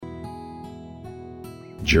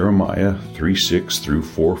Jeremiah 3:6 through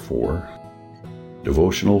 4:4.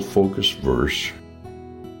 Devotional focus verse.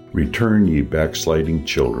 Return, ye backsliding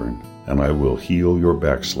children, and I will heal your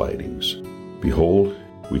backslidings. Behold,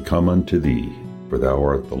 we come unto thee, for thou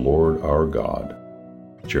art the Lord our God.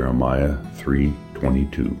 Jeremiah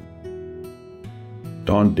 3:22.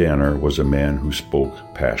 Don Danner was a man who spoke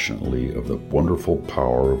passionately of the wonderful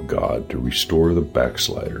power of God to restore the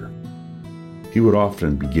backslider. He would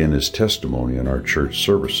often begin his testimony in our church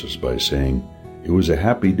services by saying, "It was a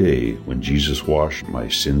happy day when Jesus washed my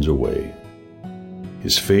sins away."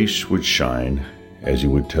 His face would shine as he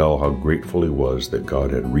would tell how grateful he was that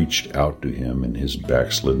God had reached out to him in his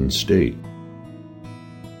backslidden state.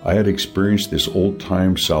 "I had experienced this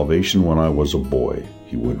old-time salvation when I was a boy,"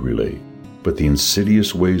 he would relate, "but the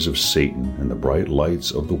insidious ways of Satan and the bright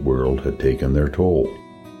lights of the world had taken their toll.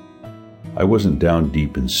 I wasn't down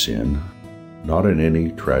deep in sin, not in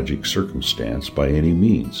any tragic circumstance by any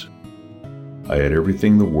means. I had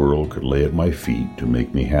everything the world could lay at my feet to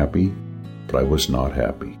make me happy, but I was not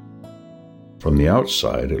happy. From the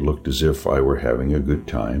outside, it looked as if I were having a good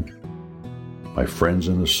time. My friends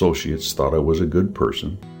and associates thought I was a good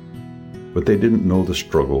person, but they didn't know the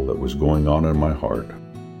struggle that was going on in my heart.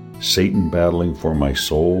 Satan battling for my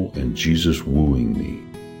soul and Jesus wooing me.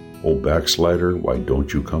 Oh, backslider, why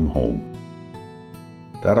don't you come home?"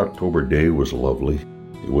 That October day was lovely.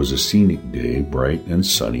 It was a scenic day, bright and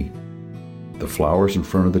sunny. The flowers in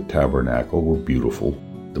front of the tabernacle were beautiful.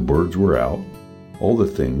 The birds were out. All the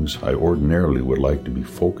things I ordinarily would like to be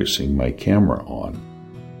focusing my camera on.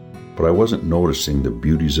 But I wasn't noticing the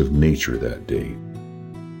beauties of nature that day.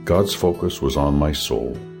 God's focus was on my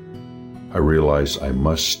soul. I realized I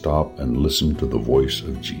must stop and listen to the voice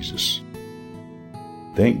of Jesus.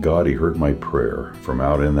 Thank God he heard my prayer from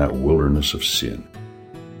out in that wilderness of sin.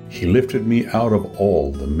 He lifted me out of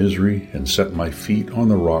all the misery and set my feet on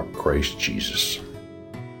the rock Christ Jesus.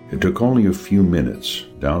 It took only a few minutes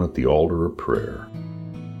down at the altar of prayer.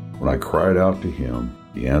 When I cried out to him,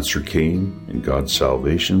 the answer came and God's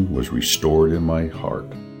salvation was restored in my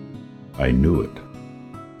heart. I knew it.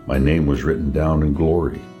 My name was written down in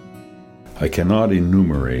glory. I cannot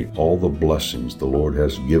enumerate all the blessings the Lord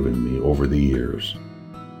has given me over the years.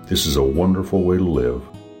 This is a wonderful way to live.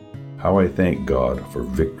 How I thank God for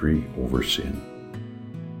victory over sin.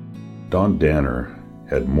 Don Danner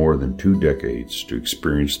had more than 2 decades to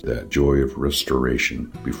experience that joy of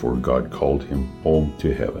restoration before God called him home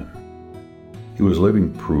to heaven. He was living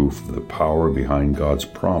proof of the power behind God's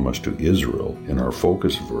promise to Israel in our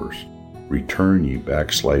focus verse, "Return, ye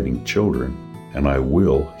backsliding children, and I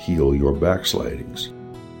will heal your backslidings."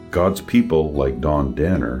 God's people, like Don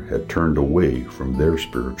Danner, had turned away from their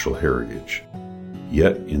spiritual heritage.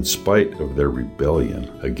 Yet, in spite of their rebellion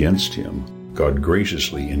against him, God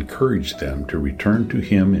graciously encouraged them to return to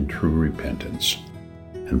him in true repentance,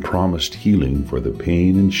 and promised healing for the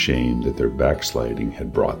pain and shame that their backsliding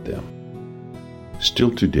had brought them.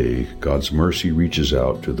 Still today, God's mercy reaches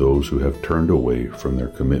out to those who have turned away from their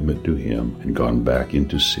commitment to him and gone back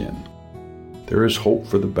into sin. There is hope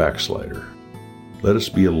for the backslider. Let us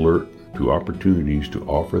be alert to opportunities to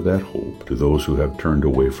offer that hope to those who have turned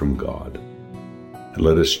away from God. And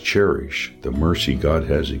let us cherish the mercy God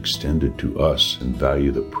has extended to us and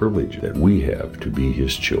value the privilege that we have to be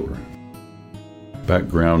his children.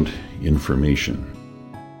 Background information.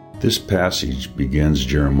 This passage begins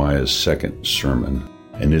Jeremiah's second sermon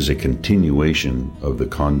and is a continuation of the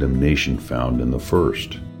condemnation found in the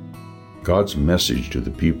first. God's message to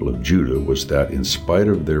the people of Judah was that in spite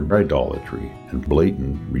of their idolatry and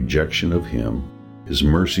blatant rejection of him, his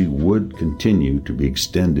mercy would continue to be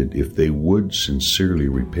extended if they would sincerely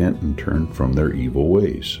repent and turn from their evil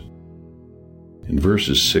ways. In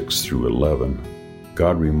verses 6 through 11,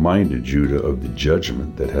 God reminded Judah of the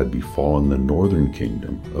judgment that had befallen the northern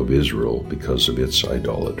kingdom of Israel because of its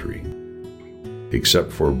idolatry.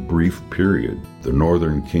 Except for a brief period, the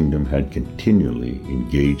northern kingdom had continually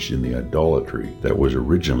engaged in the idolatry that was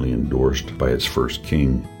originally endorsed by its first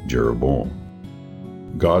king, Jeroboam.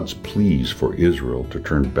 God's pleas for Israel to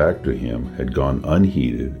turn back to him had gone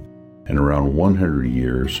unheeded, and around 100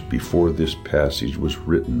 years before this passage was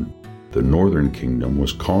written, the northern kingdom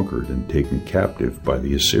was conquered and taken captive by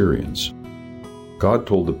the Assyrians. God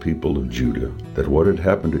told the people of Judah that what had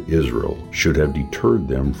happened to Israel should have deterred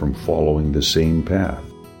them from following the same path.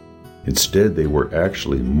 Instead, they were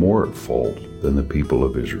actually more at fault than the people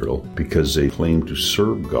of Israel because they claimed to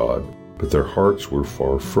serve God, but their hearts were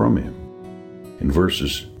far from him. In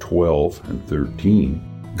verses 12 and 13,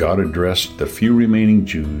 God addressed the few remaining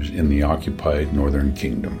Jews in the occupied northern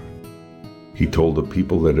kingdom. He told the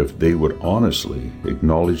people that if they would honestly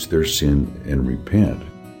acknowledge their sin and repent,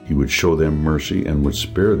 He would show them mercy and would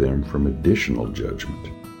spare them from additional judgment.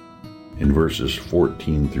 In verses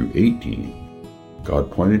 14 through 18,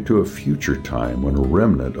 God pointed to a future time when a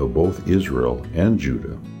remnant of both Israel and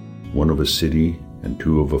Judah, one of a city and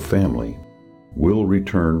two of a family, will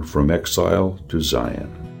return from exile to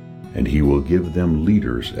Zion, and he will give them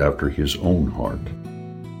leaders after his own heart.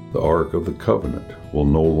 The Ark of the Covenant will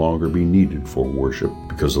no longer be needed for worship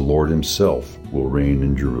because the Lord himself will reign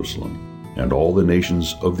in Jerusalem, and all the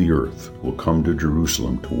nations of the earth will come to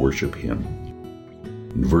Jerusalem to worship him.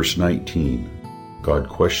 In verse 19, God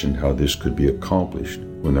questioned how this could be accomplished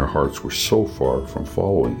when their hearts were so far from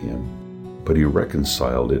following him, but he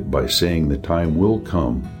reconciled it by saying the time will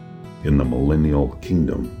come in the millennial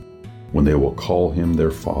kingdom when they will call him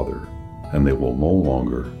their Father, and they will no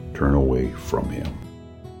longer turn away from him.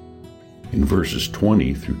 In verses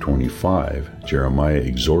 20 through 25, Jeremiah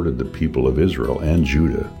exhorted the people of Israel and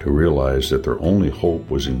Judah to realize that their only hope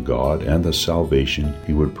was in God and the salvation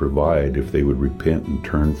he would provide if they would repent and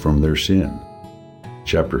turn from their sin.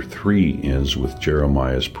 Chapter 3 ends with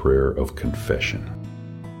Jeremiah's prayer of confession.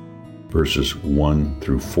 Verses 1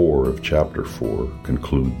 through 4 of chapter 4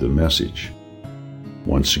 conclude the message.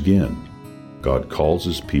 Once again, God calls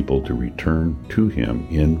his people to return to him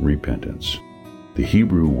in repentance. The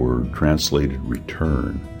Hebrew word translated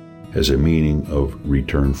return has a meaning of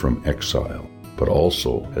return from exile, but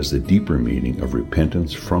also has the deeper meaning of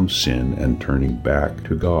repentance from sin and turning back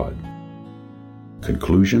to God.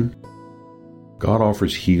 Conclusion: God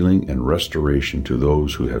offers healing and restoration to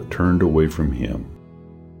those who have turned away from him.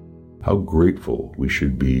 How grateful we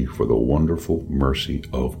should be for the wonderful mercy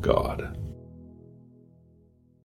of God.